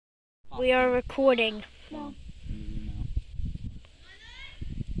We are recording. No.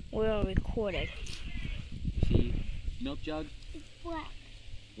 We are recording. See, milk jug? It's black.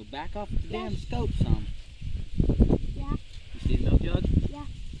 Well, back off the damn scope some. Yeah. You see the milk jug? Yeah.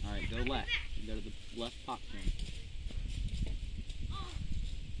 Alright, go left. You go to the left popcorn.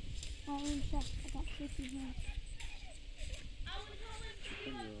 One sec. I got 50 minutes.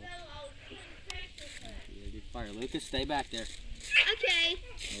 Fire. Lucas, stay back there. Okay.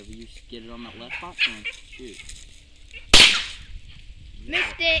 Whenever you get it on that left popcorn, shoot.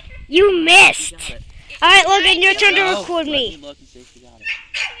 Missed it. You You missed! got it. Alright, Logan, your turn to No, record let me. Look and see if you got it.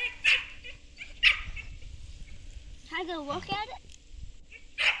 Can I go look at it?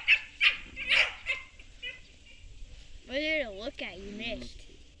 What did it look at? You missed.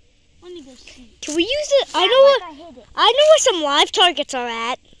 Let me go see. Can we use it? I know I hit it. where some live targets are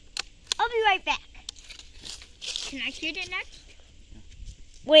at. I'll be right back. Can I shoot it next?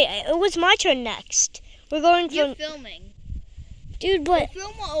 Wait, it was my turn next. We're going You're from... filming. Dude, but... The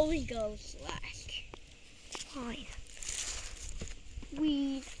film always goes last. Fine.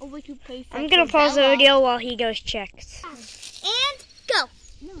 We always play. I'm gonna pause the video while he goes checks. And go.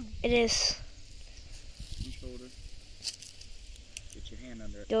 No. It is. One shoulder. Get your hand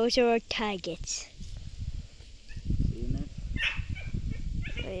under it. Those are our targets. See in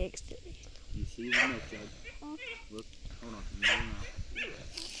there? You see the milk jug? Look, hold on. Move around.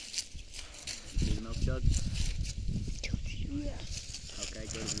 You see the milk jug? Yeah. Okay,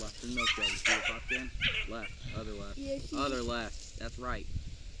 go to the left of the milk jug. You see the popcorn? Left. Other left. Yeah, Other left. That's right.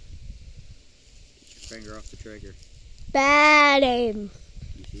 Get your finger off the trigger. Bad aim.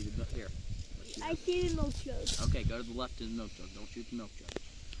 You see the milk here. I see the milk jug. Okay, go to the left of the milk jug. Don't shoot the milk jug.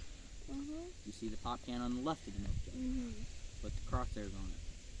 You see the pop can on the left of the milk jug. Put the crosshairs on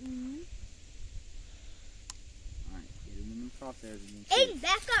it. Alright, get it in the crosshairs and then shoot. Aiden,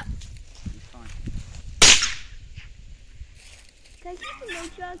 back up. You're fine. Can I see the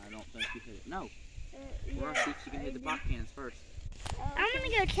milk jug? I don't think you hit it. No. Or see if you can hit the pop cans first. I'm gonna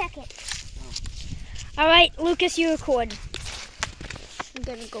go check it. Alright, Lucas, you record. I'm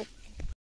gonna go